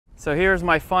So here's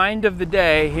my find of the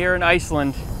day here in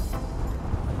Iceland.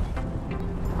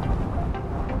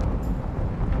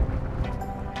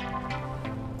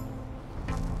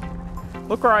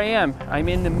 Look where I am. I'm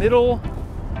in the middle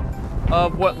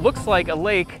of what looks like a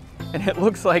lake, and it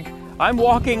looks like I'm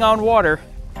walking on water.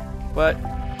 But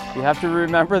you have to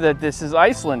remember that this is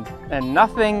Iceland, and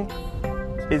nothing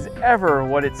is ever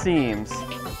what it seems.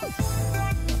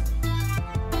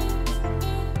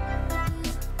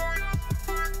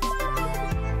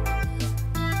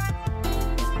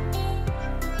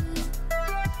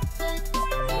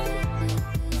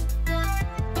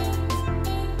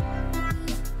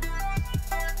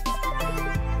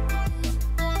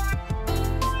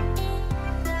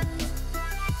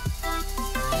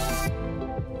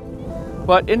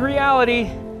 But in reality,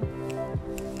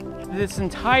 this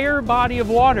entire body of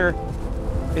water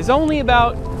is only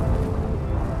about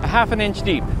a half an inch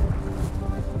deep.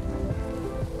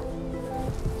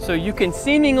 So you can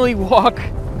seemingly walk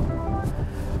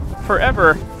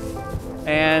forever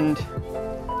and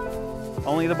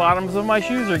only the bottoms of my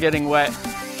shoes are getting wet.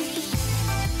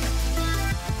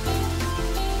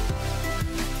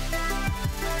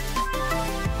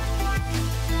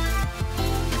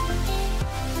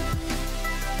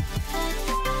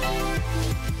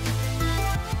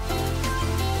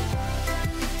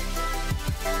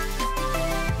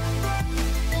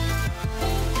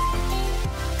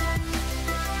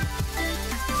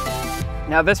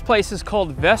 Now this place is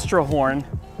called Vestrahorn,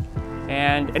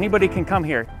 and anybody can come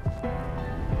here.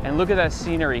 And look at that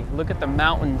scenery. Look at the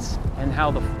mountains and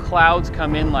how the clouds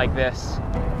come in like this.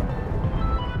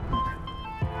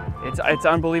 It's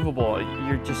unbelievable.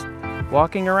 You're just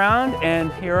walking around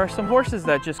and here are some horses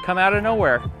that just come out of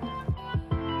nowhere.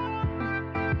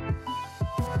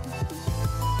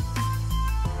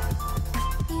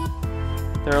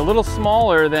 They're a little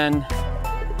smaller than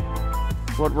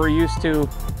what we're used to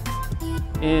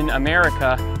in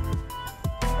America,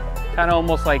 kind of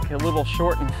almost like a little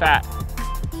short and fat.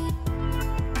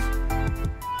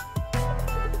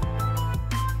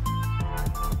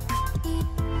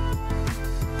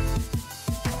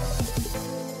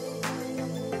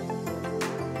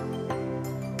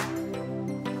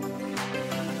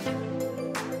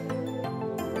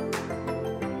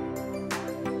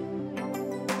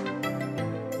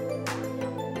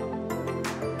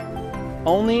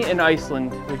 Only in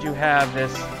Iceland would you have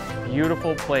this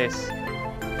beautiful place.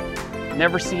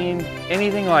 Never seen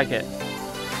anything like it.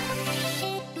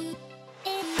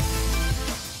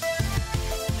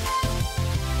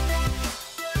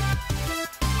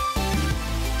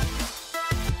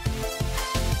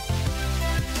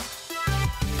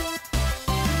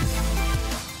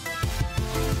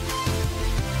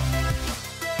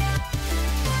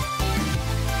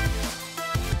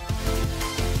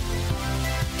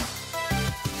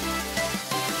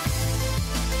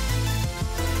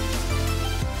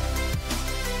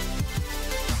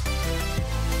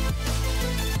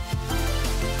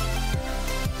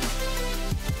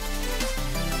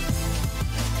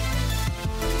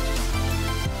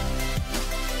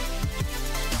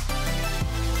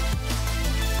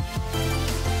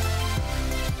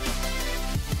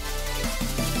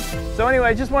 So anyway,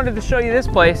 I just wanted to show you this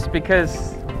place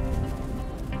because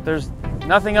there's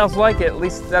nothing else like it, at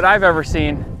least that I've ever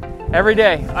seen. Every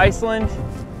day, Iceland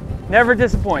never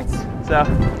disappoints. So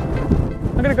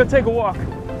I'm gonna go take a walk.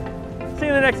 See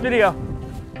you in the next video.